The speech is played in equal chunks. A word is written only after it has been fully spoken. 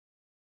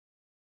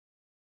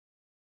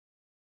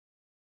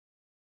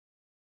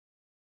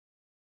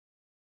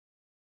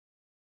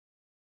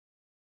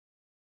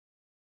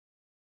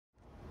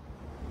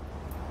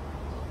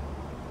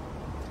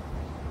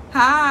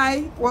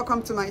Hi,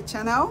 welcome to my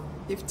channel.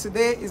 If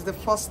today is the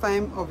first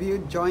time of you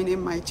joining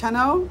my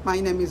channel, my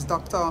name is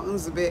Dr.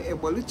 Nzube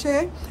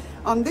Eboluche.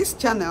 On this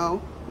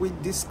channel, we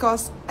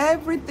discuss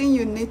everything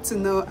you need to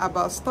know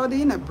about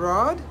studying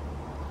abroad,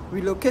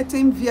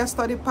 relocating via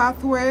study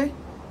pathway,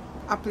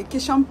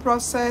 application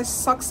process,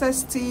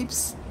 success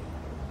tips,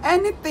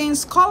 anything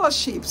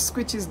scholarships,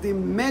 which is the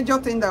major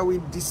thing that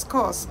we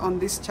discuss on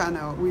this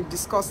channel. We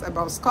discuss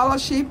about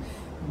scholarship,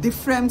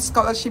 different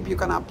scholarship you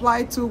can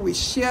apply to. We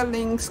share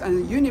links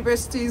and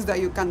universities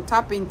that you can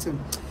tap into.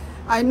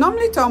 I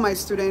normally tell my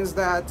students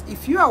that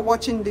if you are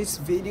watching this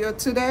video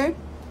today,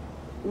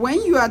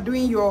 when you are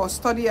doing your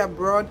study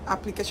abroad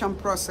application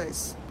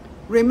process,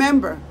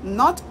 remember,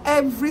 not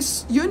every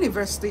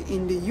university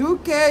in the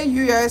UK,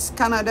 US,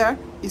 Canada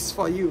is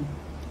for you.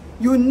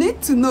 You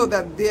need to know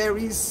that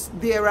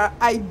there are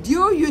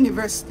ideal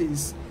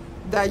universities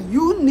that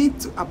you need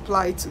to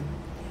apply to.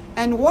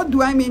 And what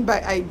do I mean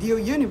by ideal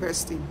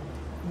university?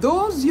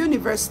 Those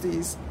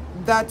universities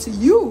that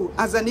you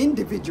as an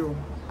individual,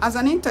 as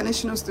an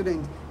international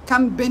student,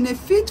 can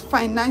benefit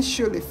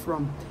financially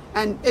from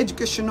and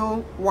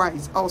educational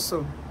wise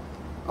also.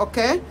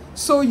 Okay?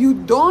 So you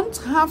don't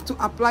have to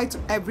apply to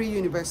every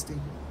university.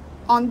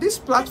 On this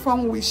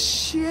platform, we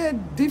share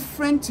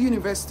different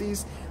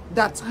universities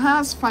that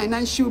has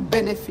financial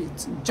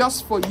benefit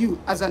just for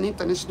you as an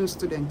international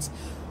student.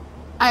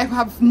 I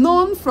have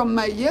known from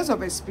my years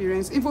of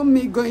experience, even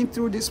me going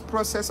through this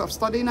process of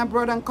studying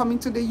abroad and coming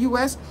to the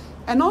US,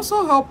 and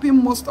also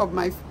helping most of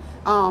my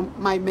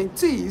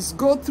mentees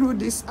go through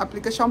this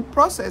application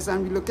process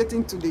and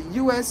relocating to the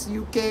US,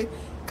 UK,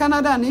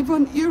 Canada, and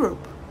even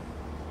Europe.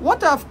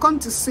 What I've come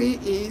to see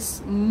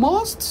is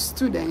most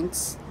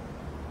students,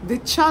 the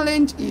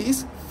challenge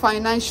is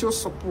financial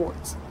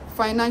support,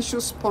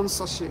 financial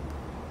sponsorship.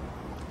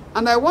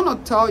 And I want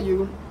to tell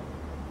you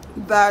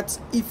that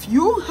if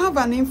you have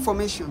an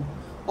information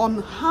on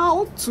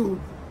how to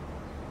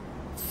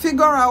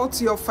figure out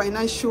your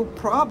financial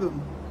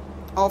problem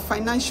or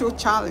financial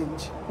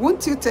challenge,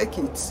 won't you take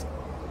it?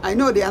 I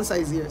know the answer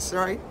is yes,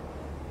 right?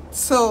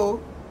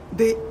 So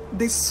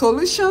the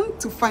solution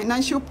to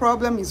financial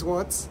problem is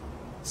what?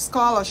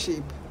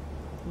 Scholarship.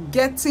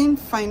 Getting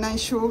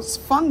financial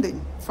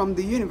funding from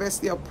the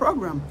university or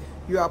program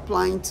you are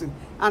applying to.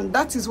 And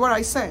that is what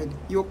I said.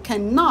 You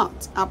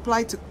cannot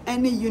apply to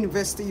any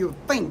university you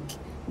think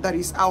that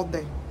is out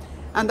there.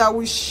 And I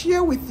will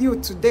share with you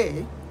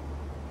today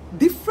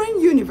different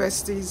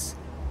universities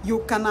you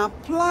can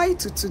apply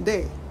to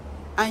today,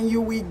 and you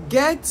will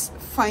get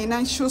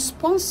financial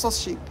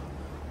sponsorship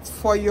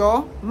for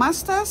your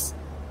master's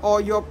or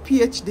your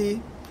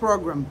PhD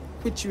program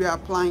which you are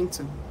applying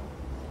to.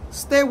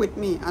 Stay with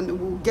me and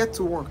we'll get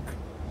to work.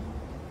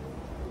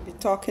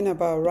 Talking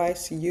about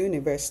Rice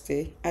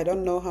University. I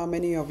don't know how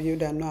many of you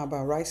that know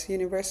about Rice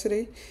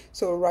University.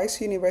 So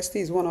Rice University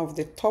is one of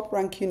the top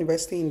ranked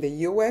university in the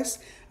US.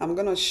 I'm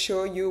going to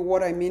show you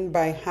what I mean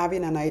by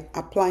having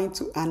applying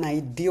to an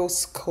ideal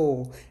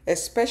school,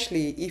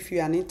 especially if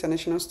you're an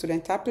international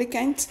student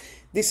applicant.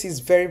 This is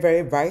very,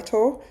 very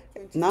vital.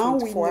 Now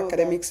we know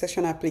academic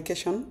session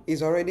application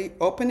is already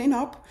opening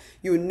up.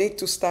 You need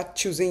to start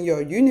choosing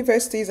your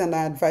universities, and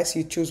I advise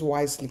you choose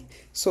wisely.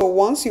 So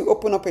once you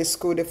open up a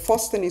school, the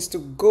first thing is to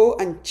go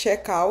and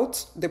check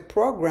out the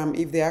program,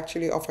 if they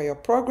actually offer your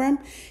program.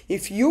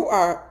 If you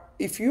are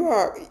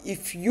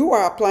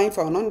applying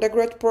for an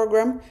undergrad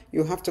program,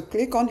 you have to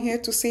click on here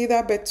to see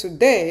that. But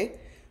today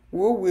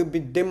we will be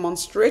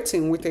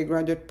demonstrating with a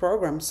graduate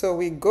program. So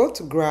we go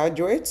to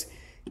graduate.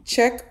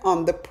 Check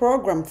on the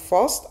program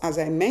first, as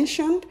I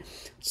mentioned,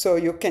 so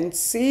you can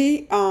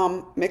see,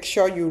 make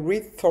sure you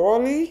read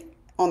thoroughly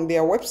on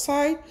their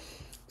website.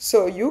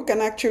 So you can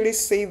actually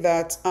see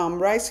that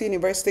Rice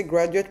University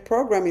graduate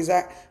program is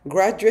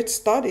graduate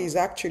study is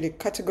actually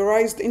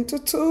categorized into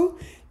two.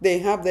 They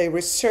have the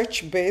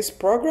research-based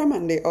program,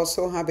 and they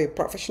also have a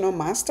professional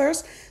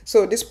master's.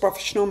 So this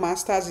professional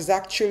master's is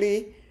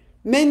actually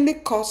mainly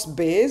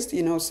course-based.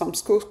 You know, some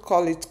schools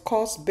call it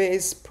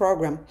course-based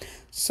program.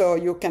 So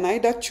you can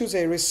either choose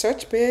a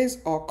research-based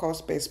or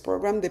course-based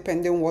program,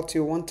 depending on what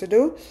you want to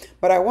do.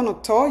 But I want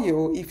to tell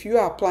you, if you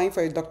are applying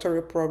for a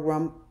doctorate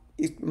program,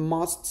 it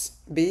must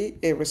be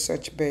a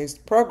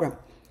research-based program.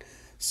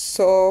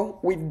 So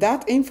with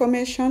that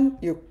information,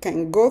 you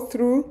can go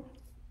through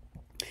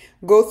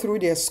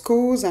their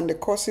schools and the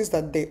courses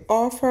that they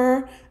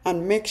offer,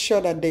 and make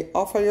sure that they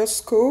offer your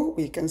school.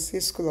 We can see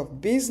School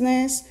of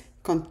Business,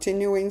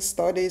 Continuing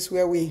Studies,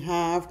 where we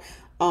have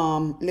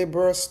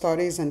liberal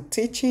studies and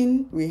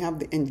teaching. We have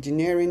the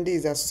engineering.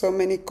 These are so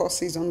many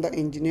courses under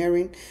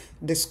engineering.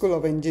 the School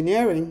of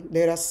Engineering,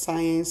 data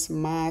science,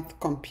 math,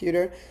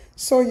 computer.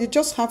 So you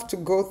just have to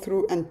go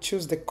through and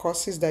choose the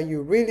courses that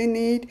you really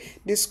need.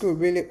 This school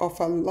really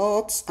offer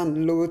lots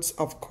and loads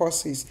of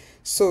courses.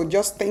 So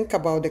just think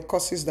about the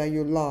courses that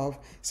you love.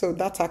 So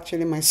that's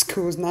actually my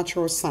school's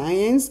natural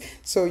science.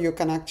 So you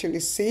can actually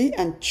see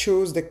and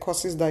choose the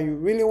courses that you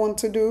really want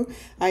to do,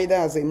 either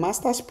as a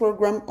master's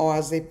program or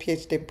as a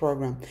PhD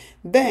program.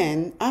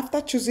 Then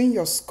after choosing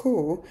your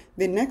school,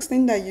 the next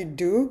thing that you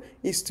do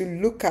is to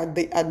look at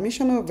the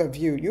admission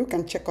overview. You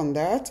can check on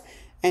that.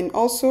 And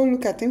also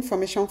look at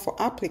information for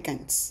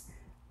applicants.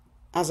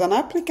 As an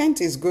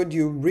applicant, it's good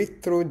you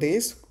read through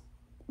this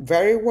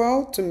very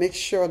well to make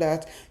sure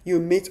that you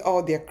meet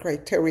all their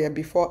criteria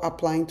before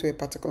applying to a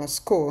particular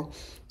school.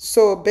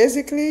 So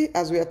basically,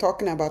 as we are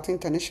talking about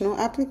international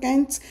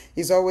applicants,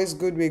 it's always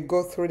good we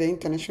go through the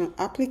international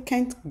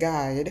applicant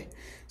guide.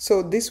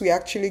 So this will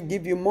actually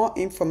give you more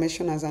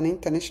information as an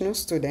international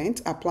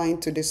student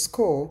applying to the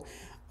school.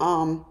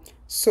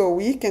 So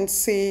we can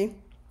see,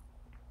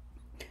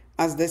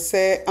 as they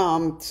say,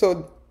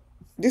 so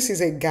this is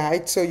a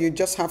guide, so you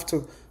just have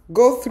to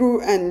go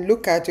through and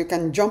look at. You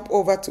can jump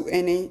over to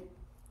any,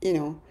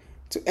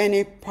 to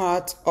any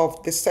part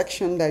of the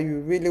section that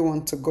you really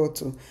want to go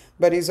to.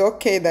 But it's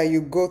okay that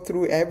you go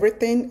through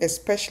everything,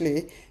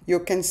 especially you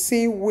can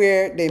see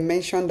where they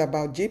mentioned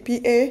about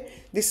GPA.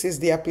 This is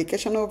the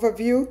application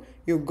overview.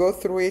 You go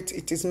through it.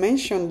 It is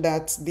mentioned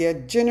that their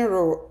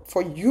general,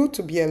 for you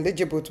to be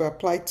eligible to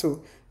apply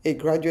to a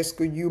graduate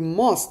school, you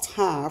must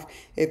have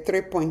a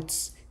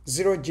 3.0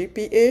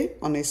 GPA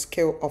on a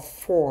scale of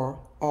 4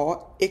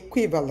 or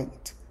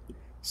equivalent.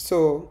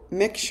 So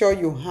make sure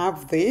you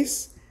have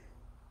this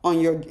on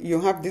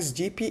you have this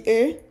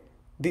GPA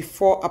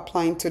before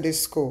applying to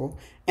this school.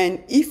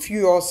 And if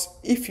you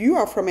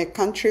are from a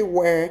country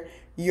where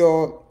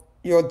your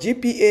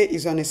GPA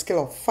is on a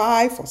scale of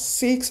 5 or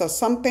 6 or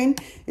something,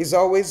 it's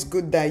always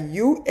good that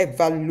you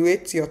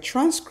evaluate your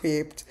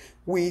transcript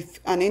with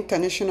an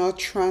international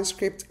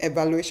transcript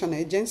evaluation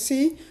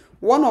agency.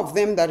 One of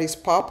them that is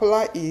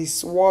popular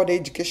is World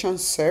Education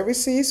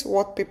Services,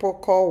 what people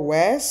call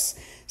WES.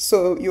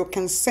 So you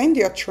can send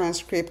your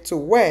transcript to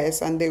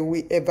WES and they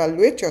will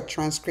evaluate your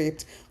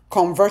transcript,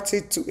 convert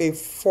it to a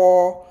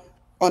 4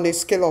 on a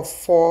scale of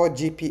 4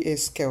 GPA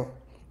scale.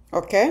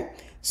 Okay?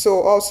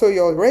 So also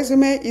your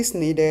resume is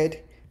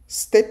needed,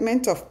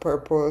 statement of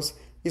purpose.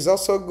 It's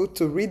also good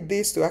to read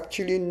this to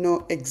actually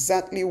know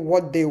exactly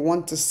what they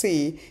want to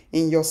see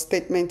in your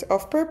statement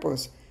of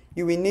purpose.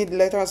 You will need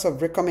letters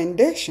of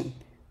recommendation.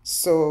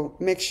 So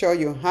make sure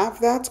you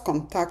have that.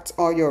 Contact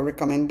all your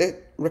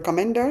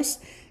recommenders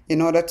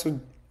in order to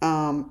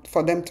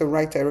for them to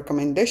write a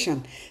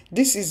recommendation.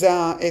 This is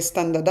a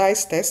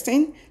standardized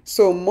testing.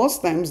 So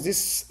most times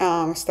this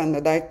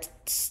standardized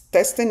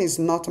testing is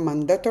not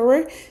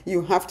mandatory.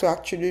 You have to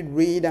actually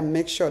read and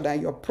make sure that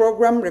your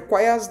program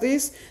requires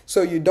this,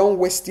 so you don't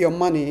waste your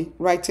money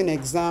writing an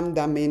exam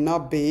that may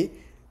not be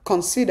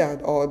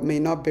considered or may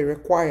not be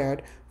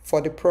required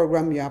for the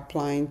program you're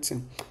applying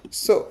to.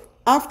 So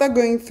after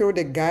going through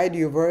the guide,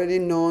 you've already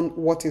known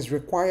what is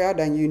required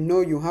and you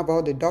know you have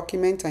all the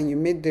documents and you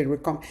made the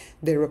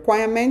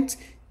requirement.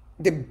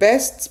 The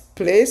best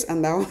place,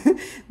 and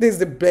this is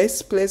the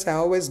best place I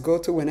always go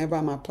to whenever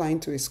I'm applying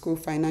to a school,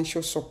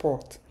 financial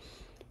support.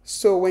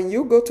 So when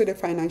you go to the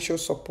financial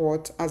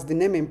support, as the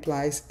name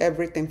implies,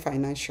 everything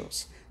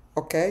financials.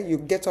 Okay, you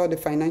get all the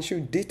financial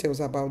details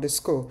about the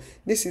school.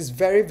 This is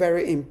very,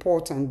 very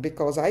important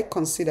because I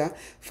consider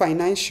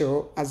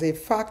financial as a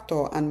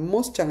factor and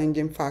most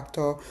challenging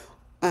factor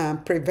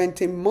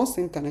preventing most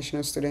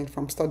international students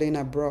from studying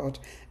abroad.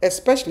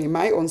 Especially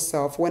my own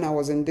self, when I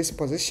was in this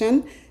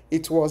position,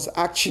 it was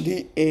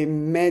actually a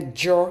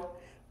major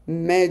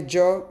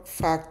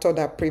factor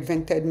that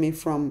prevented me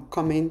from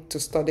coming to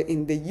study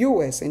in the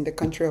US, in the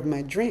country of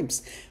my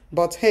dreams.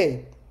 But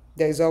hey,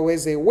 there is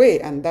always a way,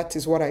 and that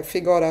is what I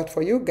figured out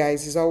for you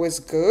guys. It's always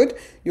good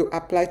you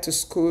apply to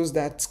schools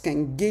that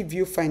can give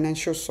you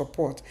financial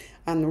support,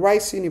 and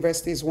Rice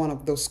University is one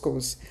of those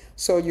schools.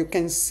 So you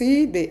can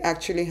see they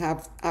actually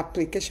have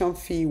application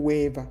fee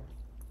waiver.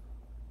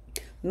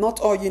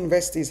 Not all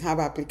universities have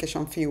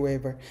application fee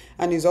waiver,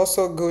 and it's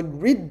also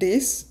good. Read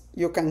this.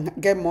 You can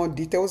get more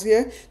details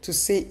here to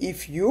see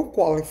if you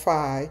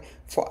qualify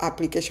for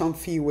application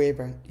fee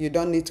waiver. You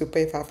don't need to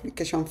pay for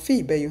application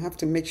fee, but you have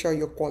to make sure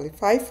you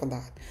qualify for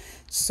that.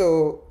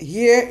 So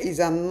here is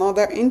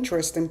another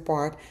interesting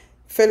part: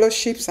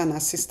 fellowships and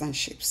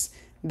assistantships.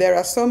 There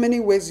are so many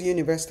ways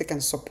university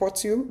can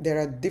support you. There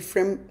are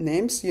different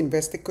names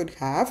university could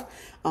have: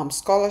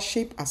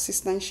 scholarship,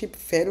 assistantship,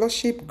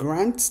 fellowship,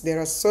 grants. There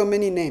are so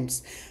many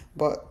names.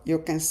 But you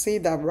can see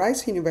that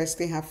Rice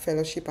University have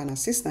fellowship and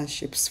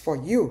assistantships for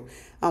you.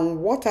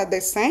 And what are they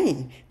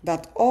saying?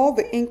 That all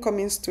the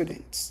incoming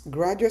students,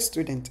 graduate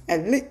students,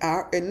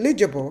 are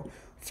eligible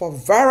for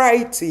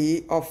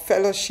variety of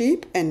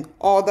fellowship and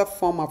other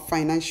form of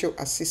financial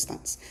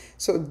assistance.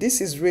 So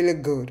this is really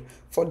good.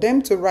 For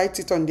them to write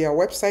it on their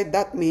website,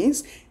 that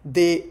means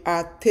they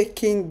are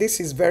taking, this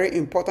is very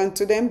important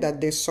to them, that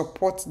they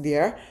support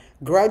their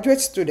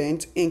graduate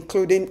students,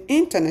 including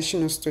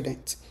international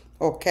students.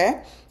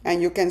 Okay,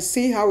 and you can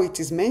see how it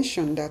is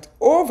mentioned that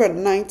over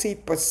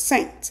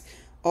 90%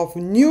 of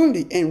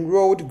newly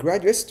enrolled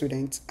graduate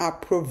students are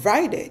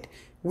provided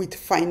with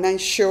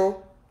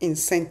financial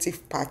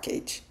incentive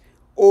package.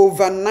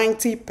 Over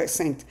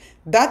 90%.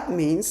 That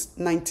means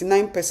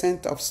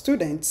 99% of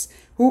students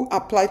who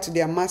apply to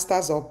their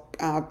master's or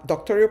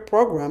doctoral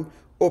program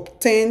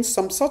obtain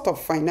some sort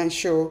of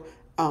financial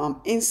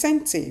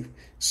incentive.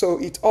 So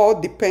it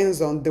all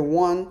depends on the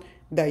one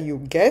that you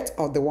get,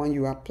 or the one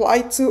you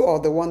apply to, or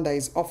the one that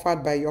is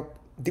offered by your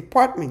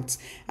department.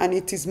 And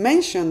it is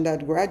mentioned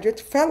that graduate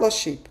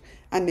fellowship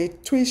and a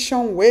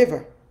tuition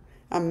waiver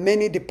and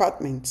many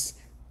departments.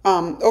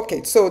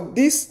 Okay, so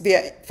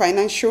their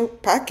financial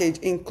package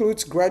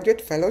includes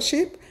graduate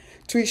fellowship,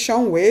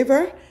 tuition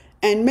waiver,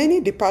 and many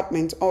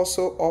departments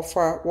also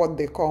offer what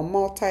they call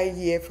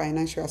multi-year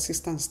financial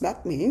assistance.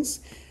 That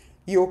means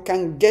you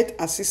can get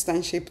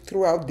assistantship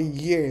throughout the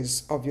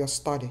years of your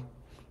study.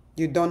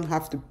 You don't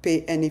have to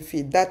pay any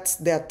fee.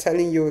 They're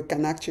telling you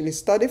can actually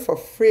study for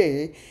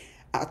free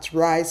at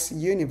Rice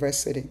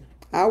University.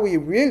 We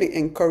really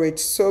encourage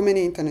so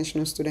many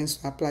international students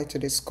to apply to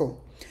this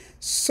school.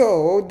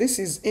 So this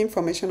is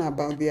information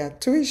about their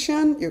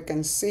tuition. You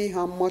can see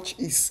how much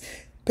is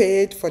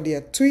paid for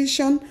their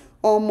tuition,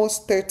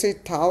 almost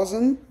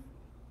 30,000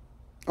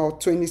 or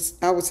 20,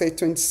 I would say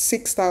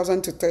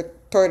 26,000 to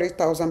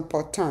 30,000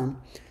 per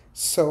term.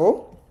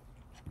 So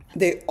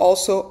they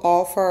also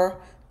offer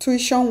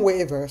tuition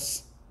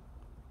waivers.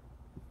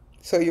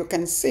 So you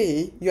can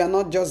see you are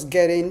not just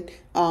getting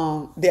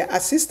their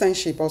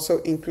assistantship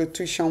also include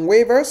tuition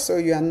waivers. So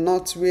you are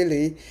not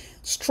really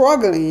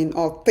struggling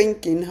or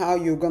thinking how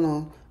you're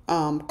gonna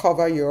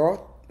cover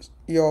your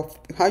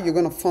how you're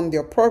gonna fund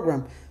your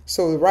program.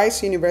 So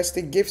Rice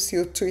University gives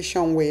you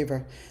tuition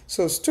waiver.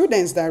 So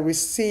students that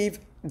receive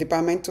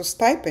departmental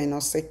stipend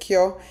or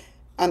secure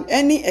and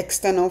any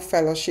external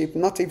fellowship,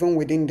 not even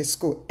within the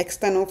school,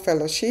 external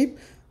fellowship,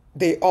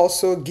 they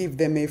also give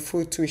them a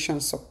full tuition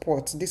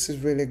support. This is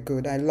really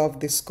good. I love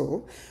this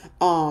school.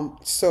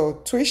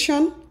 So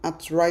tuition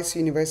at Rice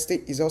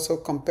University is also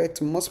compared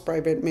to most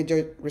private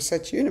major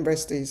research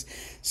universities.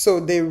 So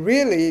they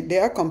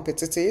are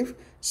competitive.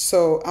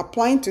 So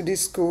applying to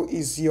this school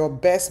is your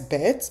best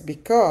bet,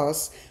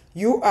 because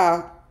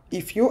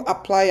if you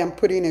apply and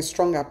put in a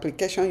strong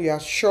application, you are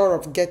sure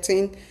of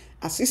getting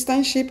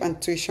assistantship and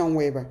tuition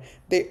waiver.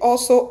 They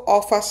also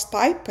offer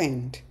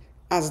stipend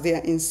as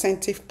their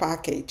incentive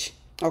package.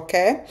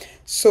 Okay,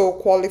 so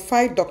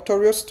qualified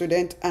doctoral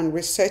student and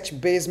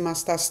research-based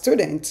master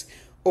students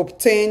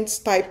obtain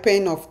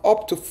stipend of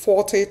up to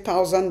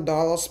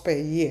 $40,000 per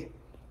year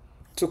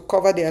to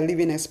cover their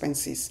living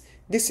expenses.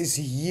 This is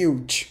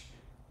huge.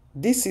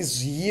 This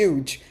is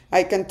huge.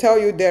 I can tell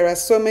you there are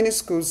so many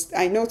schools.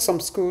 I know some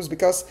schools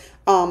because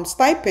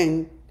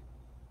stipend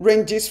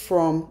ranges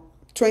from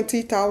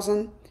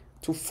 20,000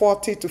 to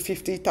 40 to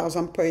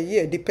 50,000 per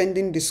year,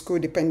 depending the school,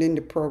 depending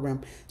the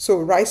program. So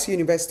Rice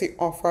University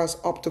offers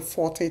up to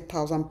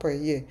 40,000 per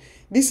year.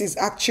 This is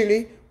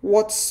actually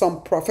what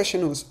some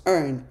professionals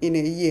earn in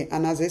a year.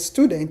 And as a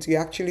student, you're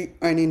actually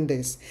earning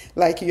this.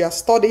 Like you are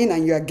studying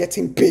and you are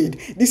getting paid.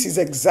 This is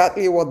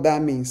exactly what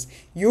that means.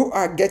 You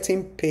are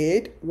getting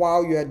paid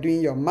while you are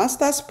doing your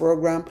master's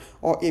program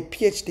or a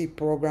PhD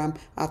program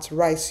at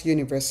Rice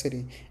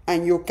University.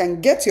 And you can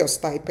get your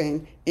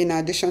stipend in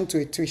addition to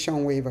a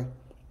tuition waiver.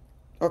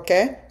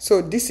 Okay,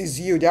 so this is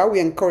huge. We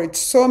encourage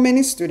so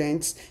many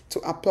students to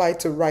apply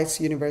to Rice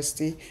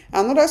University.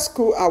 Another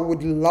school I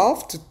would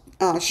love to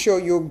show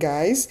you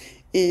guys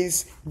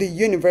is the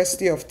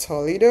University of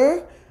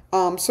Toledo.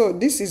 So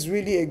this is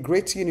really a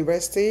great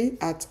university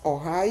at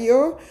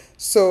Ohio.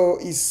 So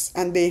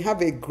they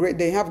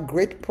have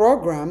great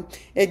program.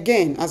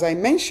 Again, as I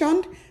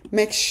mentioned,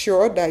 make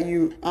sure that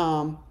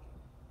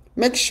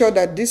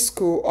this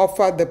school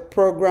offer the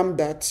program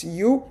that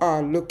you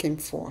are looking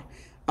for.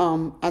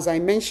 As I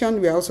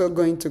mentioned, we're also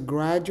going to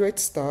graduate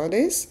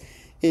studies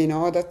in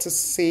order to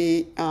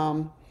see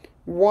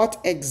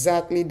what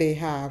exactly they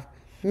have.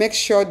 Make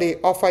sure they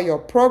offer your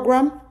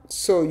program,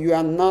 so you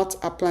are not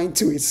applying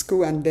to a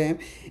school and then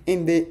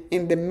in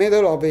the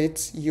middle of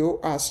it you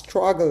are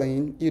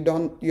struggling.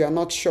 You are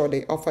not sure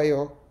they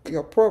offer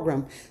your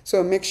program.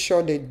 So make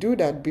sure they do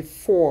that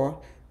before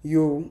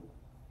you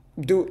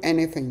do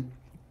anything.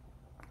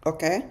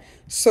 Okay,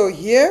 so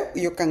here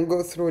you can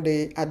go through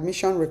the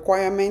admission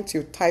requirements.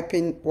 You type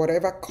in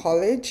whatever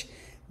college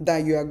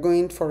that you are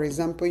going. For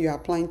example, you are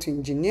applying to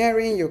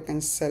engineering. You can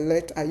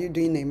select, are you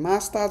doing a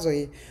master's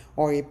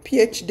or a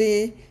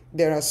PhD?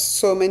 There are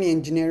so many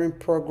engineering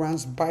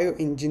programs,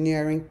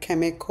 bioengineering,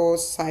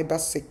 chemicals,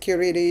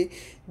 cybersecurity.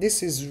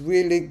 This is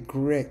really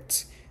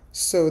great.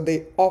 So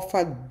they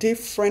offer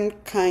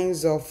different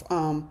kinds of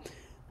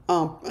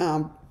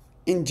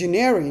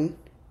engineering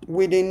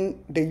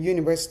within the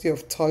University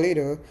of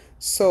Toledo.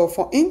 So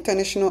for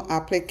international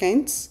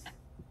applicants,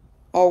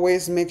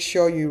 always make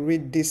sure you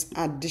read this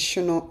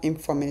additional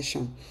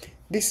information.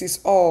 This is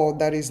all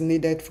that is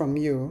needed from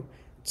you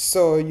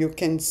So you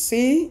can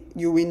see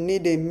you will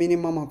need a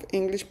minimum of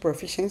English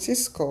proficiency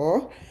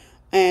score,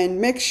 and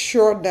make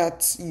sure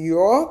that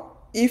your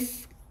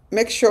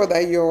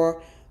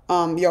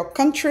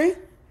country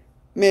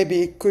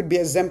maybe could be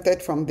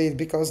exempted from this,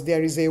 because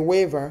there is a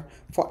waiver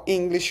for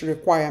English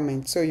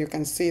requirement. So you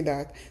can see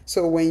that.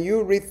 So when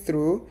you read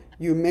through,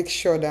 you make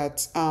sure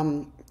that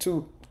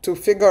to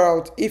figure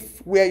out if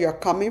where you're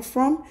coming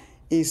from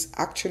is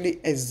actually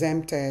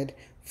exempted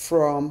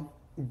from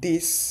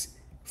this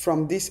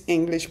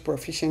English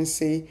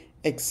proficiency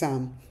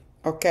exam.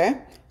 Okay,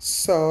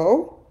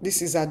 so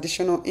this is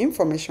additional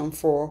information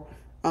for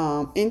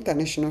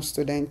international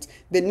students.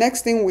 The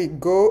next thing we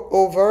go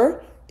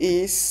over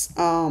is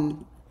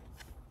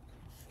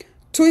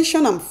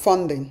tuition and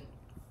funding.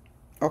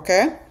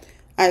 Okay,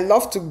 I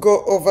love to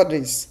go over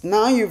this.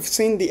 Now you've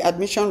seen the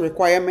admission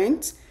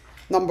requirement.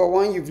 Number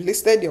one, you've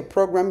listed your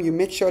program. You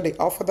make sure they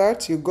offer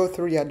that. You go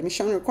through your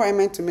admission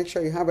requirement to make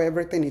sure you have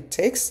everything it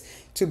takes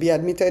to be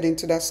admitted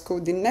into that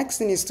school. The next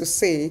thing is to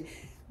say,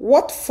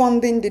 what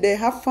funding did they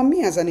have for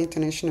me as an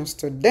international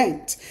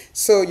student?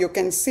 So you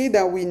can see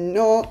that we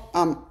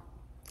know,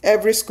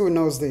 every school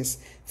knows this.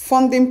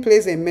 Funding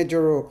plays a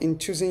major role in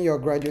choosing your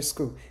graduate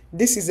school.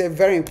 This is a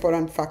very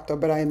important factor,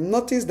 but I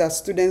noticed that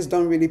students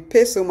don't really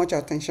pay so much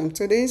attention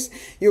to this.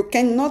 You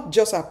cannot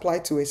just apply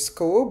to a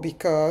school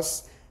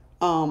because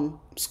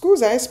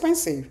schools are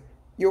expensive.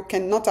 You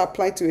cannot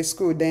apply to a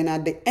school, then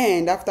at the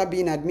end, after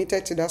being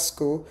admitted to that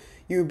school,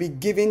 you'll be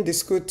giving the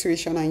school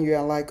tuition and you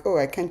are like, oh,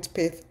 I can't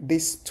pay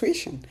this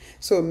tuition.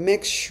 So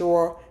make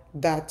sure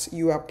that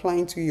you are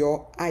applying to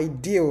your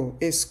ideal,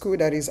 a school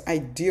that is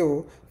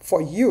ideal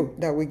for you,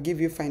 that will give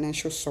you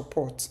financial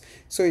support.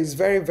 So it's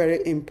very,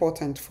 very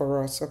important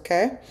for us,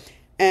 okay?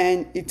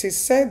 And it is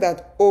said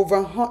that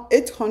over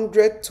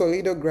 800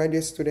 Toledo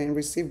graduate students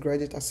receive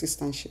graduate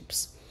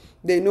assistantships.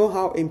 They know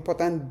how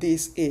important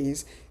this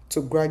is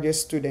to graduate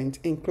students,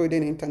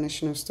 including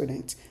international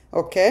students.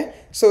 Okay,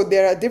 so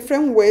there are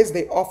different ways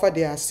they offer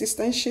their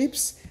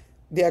assistantships,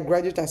 their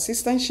graduate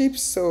assistantships.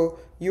 So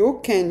you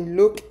can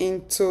look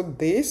into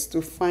this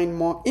to find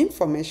more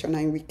information,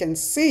 and we can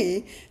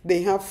see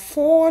they have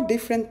 4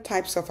 different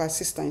types of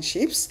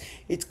assistantships.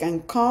 It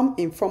can come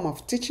in form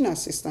of teaching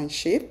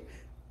assistantship,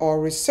 or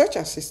research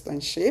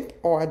assistantship,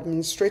 or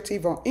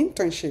administrative or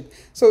internship.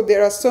 So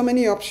there are so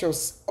many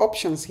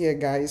options here,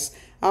 guys.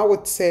 I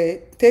would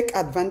say take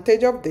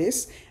advantage of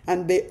this.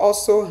 And they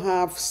also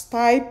have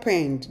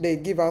stipend. They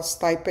give out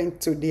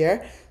stipend to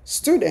their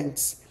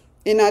students.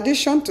 In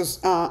addition to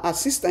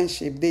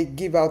assistantship, they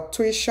give out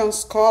tuition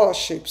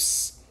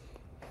scholarships.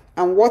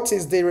 And what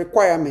is the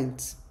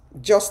requirement?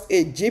 Just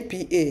a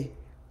GPA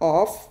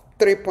of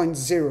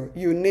 3.0.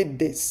 You need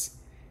this.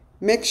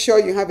 Make sure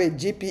you have a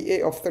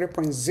GPA of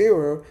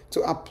 3.0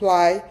 to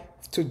apply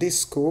to this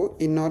school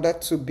in order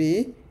to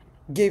be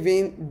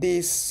given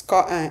this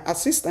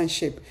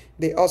assistantship.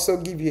 They also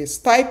give you a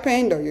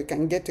stipend, or you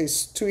can get a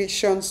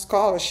tuition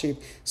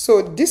scholarship.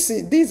 So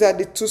these are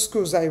the 2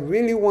 schools I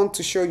really want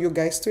to show you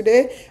guys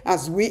today.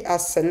 As we are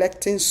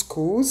selecting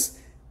schools,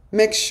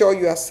 make sure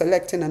you are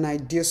selecting an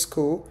ideal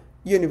school,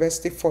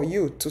 university for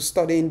you to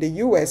study in the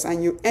US,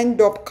 and you end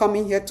up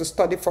coming here to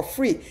study for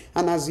free.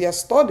 And as you are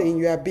studying,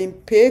 you are being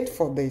paid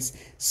for this.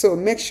 So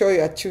make sure you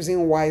are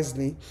choosing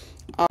wisely.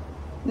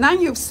 Now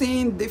you've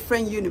seen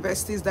different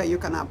universities that you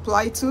can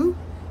apply to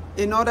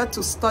in order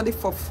to study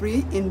for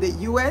free in the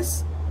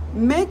US.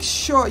 Make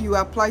sure you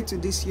apply to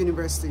these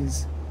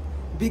universities,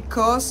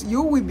 because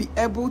you will be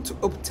able to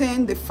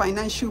obtain the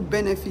financial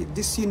benefit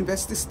this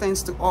university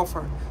stands to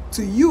offer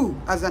to you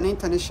as an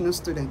international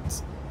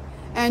student.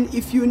 And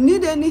if you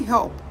need any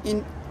help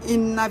in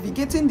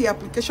navigating the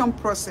application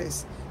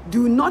process,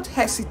 do not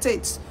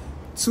hesitate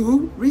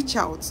to reach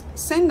out.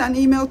 Send an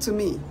email to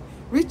me.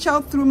 Reach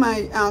out through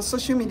my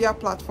social media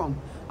platform.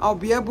 I'll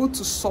be able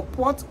to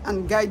support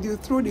and guide you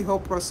through the whole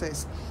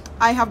process.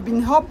 I have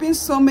been helping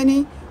so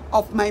many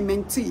of my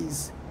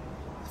mentees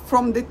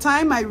from the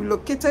time I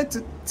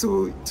relocated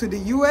to the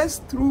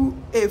US through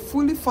a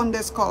fully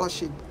funded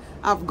scholarship.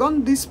 I've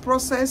gone this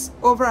process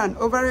over and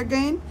over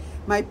again.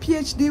 My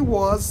PhD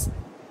was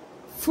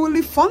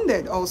fully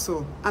funded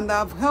also, and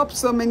I've helped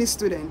so many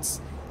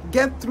students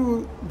get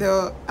through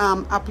the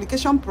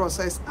application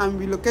process and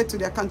relocate to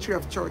their country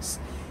of choice.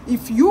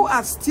 If you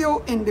are still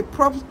in the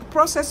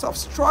process of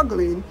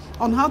struggling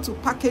on how to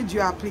package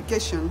your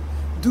application,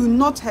 do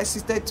not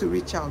hesitate to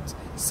reach out.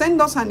 Send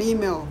us an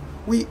email.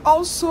 We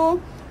also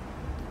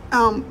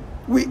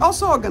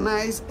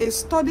organize a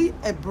study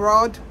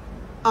abroad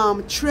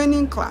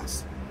training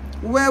class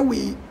where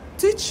we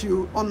teach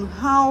you on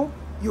how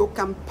you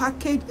can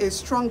package a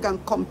strong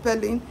and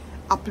compelling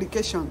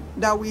application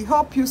that will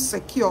help you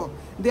secure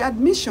the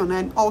admission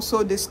and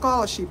also the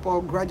scholarship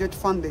or graduate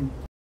funding.